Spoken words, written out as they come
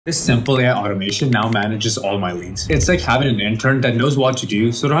This simple AI automation now manages all my leads. It's like having an intern that knows what to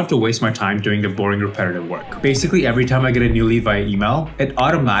do, so I don't have to waste my time doing the boring repetitive work. Basically, every time I get a new lead via email, it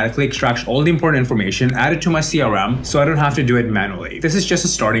automatically extracts all the important information, add it to my CRM, so I don't have to do it manually. This is just a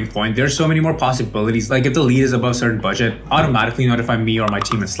starting point. There's so many more possibilities. Like if the lead is above a certain budget, automatically notify me or my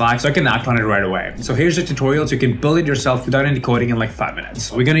team in Slack so I can act on it right away. So here's the tutorial so you can build it yourself without any coding in like 5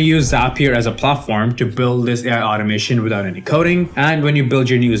 minutes. We're gonna use Zapier as a platform to build this AI automation without any coding. And when you build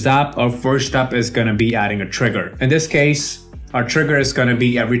your new Zap, our first step is going to be adding a trigger. In this case, our trigger is going to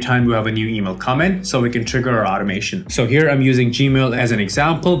be every time we have a new email come in, so we can trigger our automation. So here I'm using Gmail as an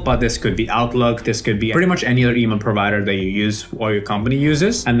example, but this could be Outlook. This could be pretty much any other email provider that you use or your company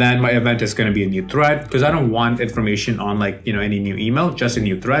uses. And then my event is going to be a new thread because I don't want information on like, any new email, just a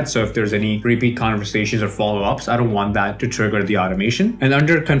new thread. So if there's any repeat conversations or follow-ups, I don't want that to trigger the automation. And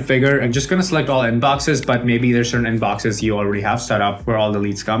under configure, I'm just going to select all inboxes, but maybe there's certain inboxes you already have set up where all the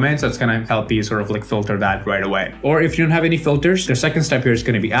leads come in. So it's going to help you sort of like filter that right away. Or if you don't have any filters, the second step here is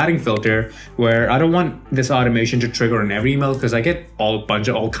going to be adding filter, where I don't want this automation to trigger on every email because I get all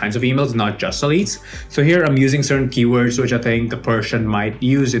kinds of emails, not just the leads. So here I'm using certain keywords which I think the person might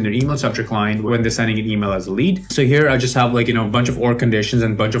use in their email subject line when they're sending an email as a lead. So here I just have a bunch of OR conditions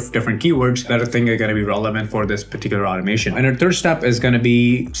and a bunch of different keywords that I think are going to be relevant for this particular automation. And our third step is going to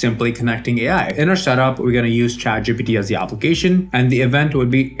be simply connecting AI. In our setup, we're going to use ChatGPT as the application, and the event would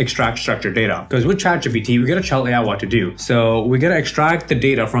be extract structured data. Because with ChatGPT, we got to tell AI what to do. So we got to extract the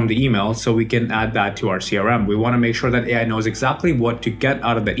data from the email so we can add that to our CRM. We want to make sure that AI knows exactly what to get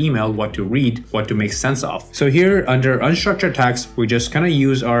out of the email, what to read, what to make sense of. So here under unstructured text, we just kind of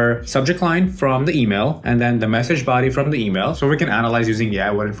use our subject line from the email and then the message body from the email so we can analyze using AI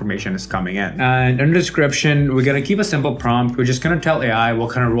what information is coming in. And under description, we're going to keep a simple prompt. We're just going to tell AI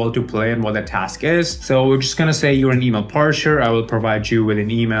what kind of role to play and what the task is. So we're just going to say you're an email parser. I will provide you with an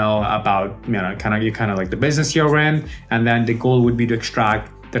email about, kind of like the business you're in. And then the goal would be to extract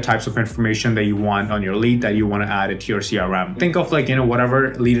the types of information that you want on your lead that you want to add it to your CRM. Think of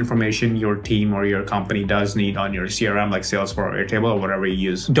whatever lead information your team or your company does need on your CRM, like Salesforce or Airtable or whatever you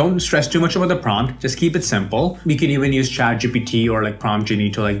use. Don't stress too much about the prompt. Just keep it simple. You can even use ChatGPT or Prompt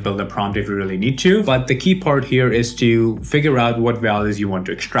Genie to build a prompt if you really need to. But the key part here is to figure out what values you want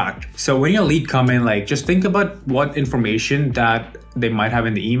to extract. So when your lead come in, just think about what information that they might have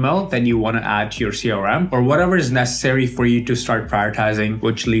in the email that you want to add to your CRM, or whatever is necessary for you to start prioritizing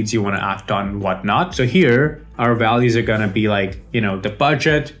which leads you want to act on and whatnot. So here, our values are going to be the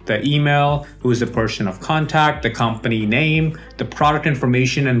budget, the email, who's the person of contact, the company name, the product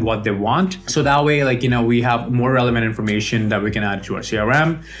information and what they want. So that way, we have more relevant information that we can add to our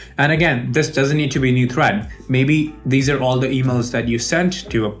CRM. And again, this doesn't need to be a new thread. Maybe these are all the emails that you sent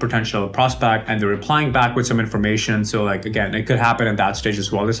to a potential prospect and they're replying back with some information. So again, it could happen at that stage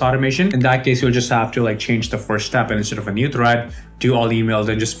as well, this automation. In that case, you'll just have to change the first step, and instead of a new thread, do all emails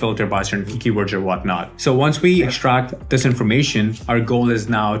and just filter by certain keywords or whatnot. So once we extract this information, our goal is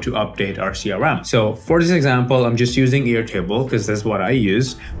now to update our CRM. So for this example, I'm just using Airtable because that's what I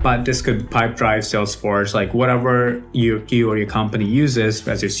use, but this could Pipedrive, Salesforce, whatever you or your company uses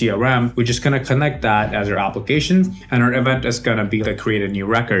as your CRM. We're just gonna connect that as our application, and our event is gonna be to create a new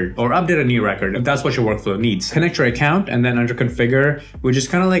record or update a new record if that's what your workflow needs. Connect your account, and then under configure, we just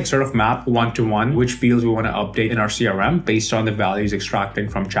kind of sort of map one-to-one which fields we want to update in our CRM based on the values extracting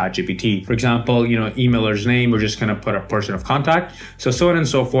from ChatGPT. For example, emailer's name, we're just going to put a person of contact. So on and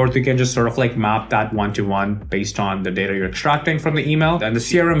so forth. You can just sort of map that one-to-one based on the data you're extracting from the email, and the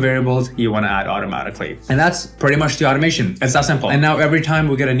CRM variables you want to add automatically. And that's pretty much the automation. It's that simple. And now every time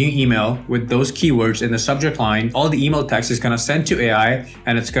we get a new email with those keywords in the subject line, all the email text is going to send to AI,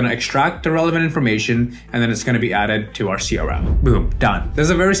 and it's going to extract the relevant information, and then it's going to be added to our CRM. Boom, done. This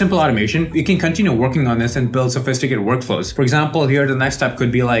is a very simple automation. You can continue working on this and build sophisticated workflows. For example, here the next step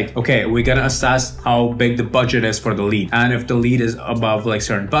could be okay, we're gonna assess how big the budget is for the lead. And if the lead is above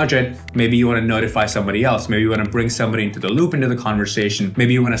certain budget, maybe you want to notify somebody else. Maybe you want to bring somebody into the loop, into the conversation.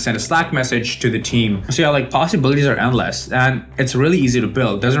 Maybe you want to send a Slack message to the team. So yeah, possibilities are endless, and it's really easy to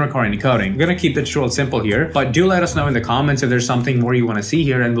build. Doesn't require any coding. We're gonna keep the tutorial simple here, but do let us know in the comments if there's something more you want to see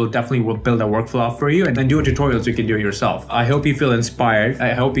here, and we'll definitely build a workflow for you and then do a tutorial so you can do it yourself. I hope you feel inspired.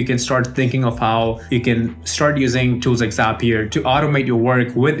 I hope you can start thinking of how you can start using tools like Zapier to automate your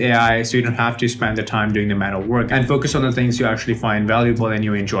work with AI so you don't have to spend the time doing the manual work, and focus on the things you actually find valuable and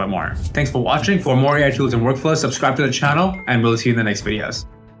you enjoy more. Thanks for watching. For more AI tools and workflows, subscribe to the channel, and we'll see you in the next videos.